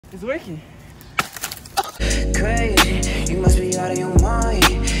It's working. Crazy, you must be out of your mind.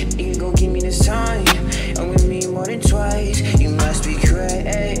 You gon' give me this time, and with me more than twice. You must be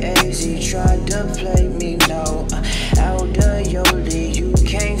crazy, tried to play me, no. Out of your league, you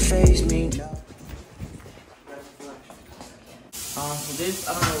can't face me, no. For this,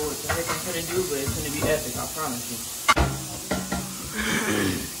 I don't know what the heck I'm gonna do, but it's gonna be epic, I promise you.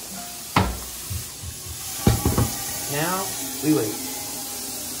 Now, we wait.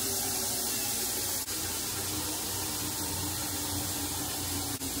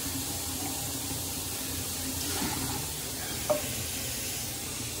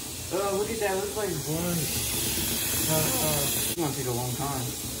 Look at that, looks like blood. It's gonna take a long time.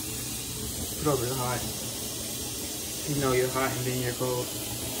 Put over the hot. You know you're hot and then you're cold.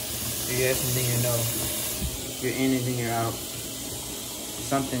 You're yes and then you're no. You're in and then you're out.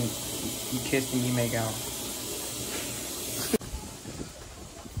 Something you kiss and you make out.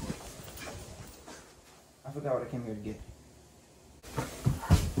 I forgot what I came here to get.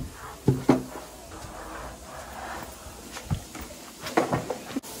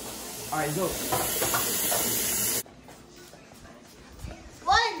 Alright, go.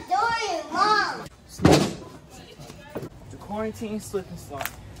 What are you doing, Mom? The quarantine slip and slide.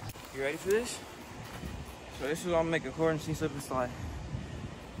 You ready for this? So this is what I'm gonna make a quarantine slip and slide.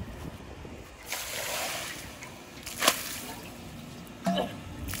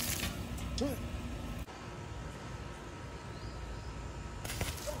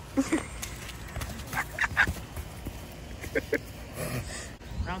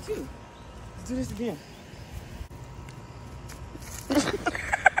 Round two. Let's do this again.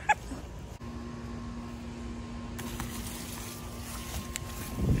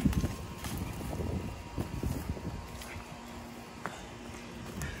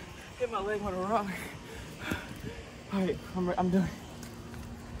 Hit my leg on a rock. All right, I'm done.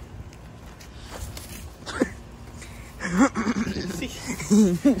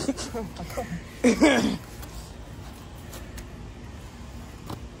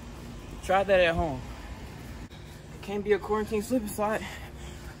 Try that at home. It can't be a quarantine slip and slide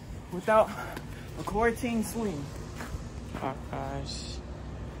without a quarantine swing. Oh gosh.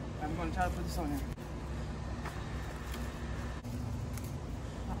 I'm gonna try to put this on here.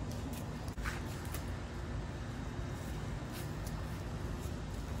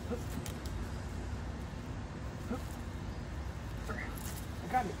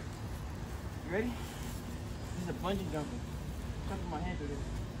 I got it. You ready? This is a bungee jumping. Jumping my hand through this.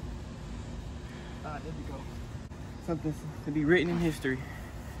 There we go. Something to be written in history.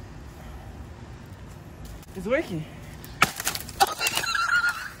 It's working.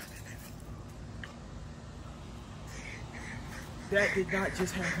 That did not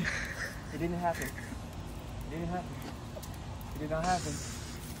just happen. It didn't happen. It didn't happen. It did not happen.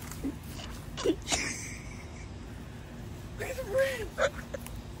 Look at the ring.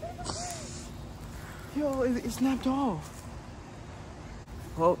 Yo, it snapped off.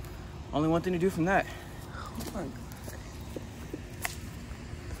 Well, only one thing to do from that. Oh my God.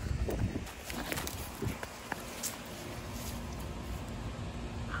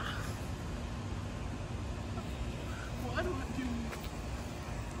 What do I do?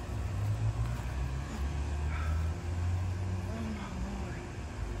 Oh my Lord.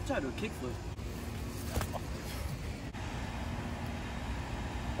 Try to do a kickflip.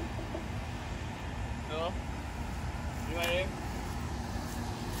 Hello? You right here?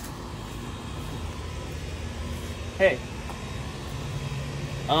 Hey.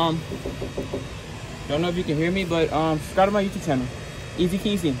 Don't know if you can hear me, but subscribe to my YouTube channel. Easy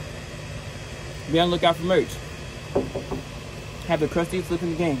Keysy. Be on the lookout for merch. Have the crustiest look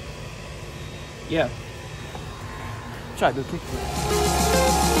in the game. Yeah. Try to do a kickflip.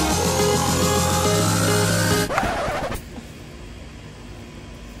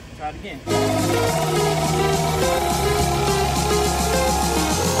 Try it again.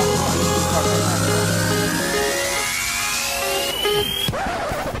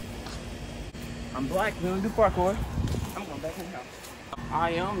 I'm black, we don't do parkour. I'm going back in the house.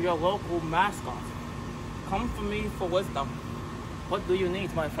 I am your local mascot. Come for me for wisdom. What do you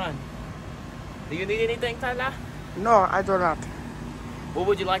need, my friend? Do you need anything, Tyler? No, I do not. What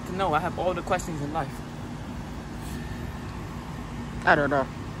would you like to know? I have all the questions in life. I don't know.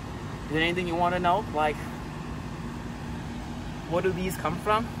 Is there anything you want to know? Like, where do these come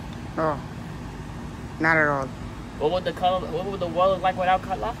from? No. Not at all. What would the world look like without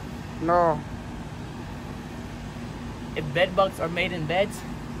color? No. If bed bugs are made in beds,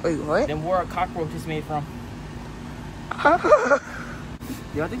 Wait, what? then where are cockroaches made from?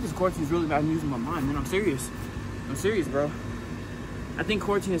 Yeah, I think this quarantine is really not using my mind, man. I'm serious. I'm serious, bro. I think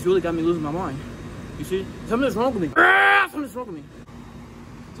quarantine has really got me losing my mind. You see? Something's wrong with me. Something's wrong with me.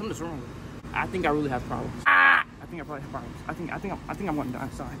 Something's wrong with me. I think I really have problems. I think I probably have problems. I think I'm going to die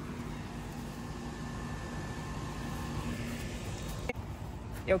inside.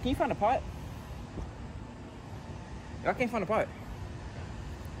 Yo, can you find a pot? Yo, I can't find a pot.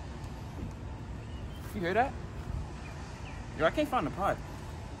 You hear that? Yo, I can't find a pot.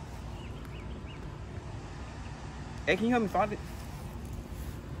 Hey, can you help me find it?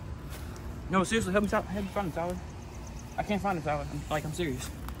 No, seriously, help me find the salad. I can't find the salad. I'm serious.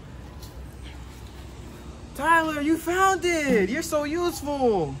 Tyler, you found it! You're so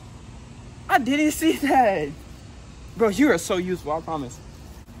useful! I didn't see that! Bro, you are so useful, I promise.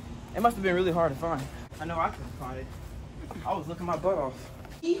 It must have been really hard to find. I know I couldn't find it. I was looking my butt off.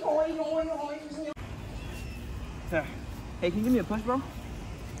 Hey, can you give me a push, bro?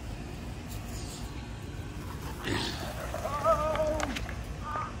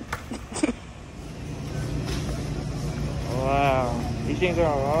 Wow, these things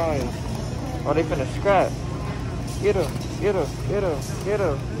are alive. Oh, they finna scrap. Get him, get him, get him, get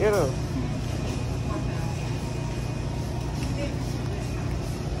him, get him.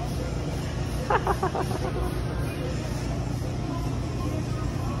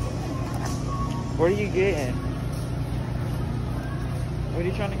 What are you getting? What are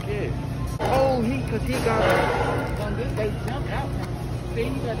you trying to get? Oh, cause he got it. They jumped out. See,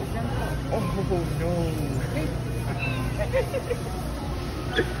 you got to jump out. Oh no.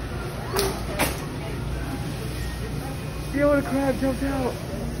 Yo, the crab jumped out.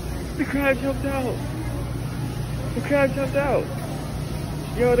 The crab jumped out. The crab jumped out.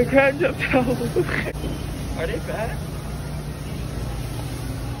 Yo, the crab jumped out. Are they bad?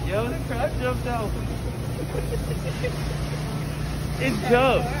 Yo, the crab jumped out. It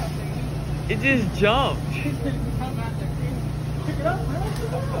jumped. It just jumped.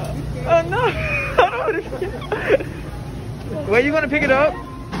 Oh no! I don't want to pick it up. Wait, you gonna pick it up?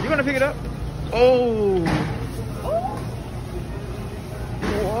 You gonna pick it up? Oh!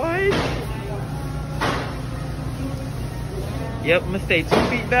 What? Yep, I'm gonna stay 2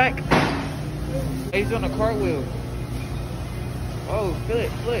 feet back. He's on a cartwheel. Oh,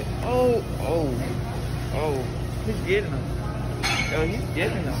 flip. Oh. He's getting him. Yo, he's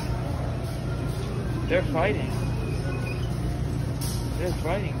getting him. They're fighting. They're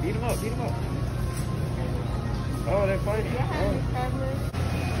fighting. Beat him up. Oh, they're fighting.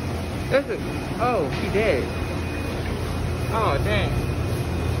 Oh, he dead. Oh, dang.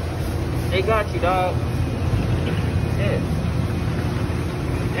 They got you, dog. Dead.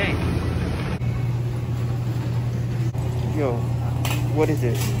 Dang. Yo, what is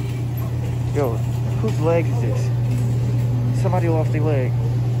this? Yo, whose leg is this? Somebody lost their leg.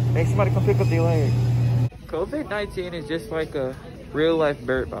 Hey, somebody come pick up their leg. COVID-19 is just like a real-life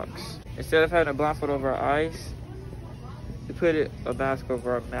bird box. Instead of having a blindfold over our eyes, we put a mask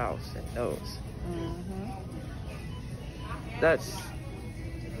over our mouths and nose. That's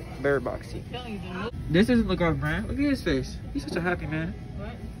bird boxing. This doesn't look off brand. Look at his face. He's such a happy man.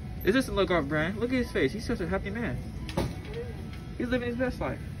 What? This doesn't look off brand. Look at his face. He's such a happy man. He's living his best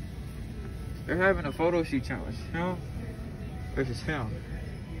life. They're having a photo shoot challenge. Film versus film.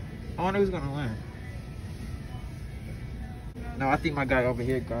 I wonder who's gonna win. No, I think my guy over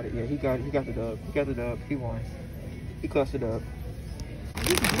here got it. Yeah, he got the dub. He got the dub. He won. He clutched it up.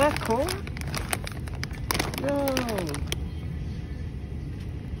 Is that cool? Yo.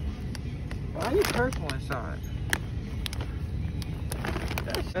 Why you purple inside?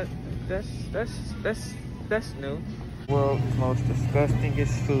 That's new. World's most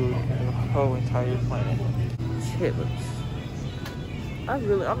disgustingest food in the whole entire planet. Chitlins.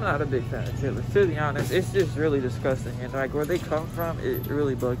 I'm not a big fan of chitlins. To be honest, it's just really disgusting. And like where they come from, it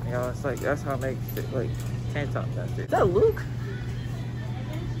really bugs me out. It's like that's how it makes it like 10 times faster. Is that Luke?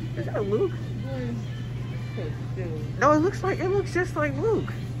 Is that Luke? No, it looks just like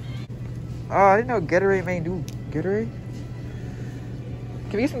Luke. Oh, I didn't know Gatorade made new Gatorade.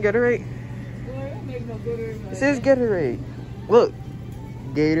 Can we get some Gatorade? It says Gatorade. Look.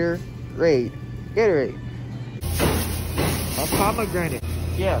 Gatorade. A pomegranate.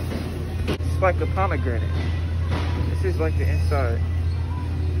 Yeah. It's like a pomegranate. This is like the inside.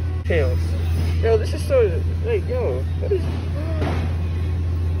 Tails. Yo, this is so like yo, what is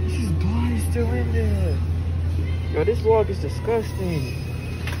this blood is still in there. Yo, this vlog is disgusting.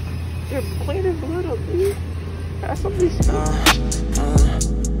 You're cleaning blood up, dude. Have some of these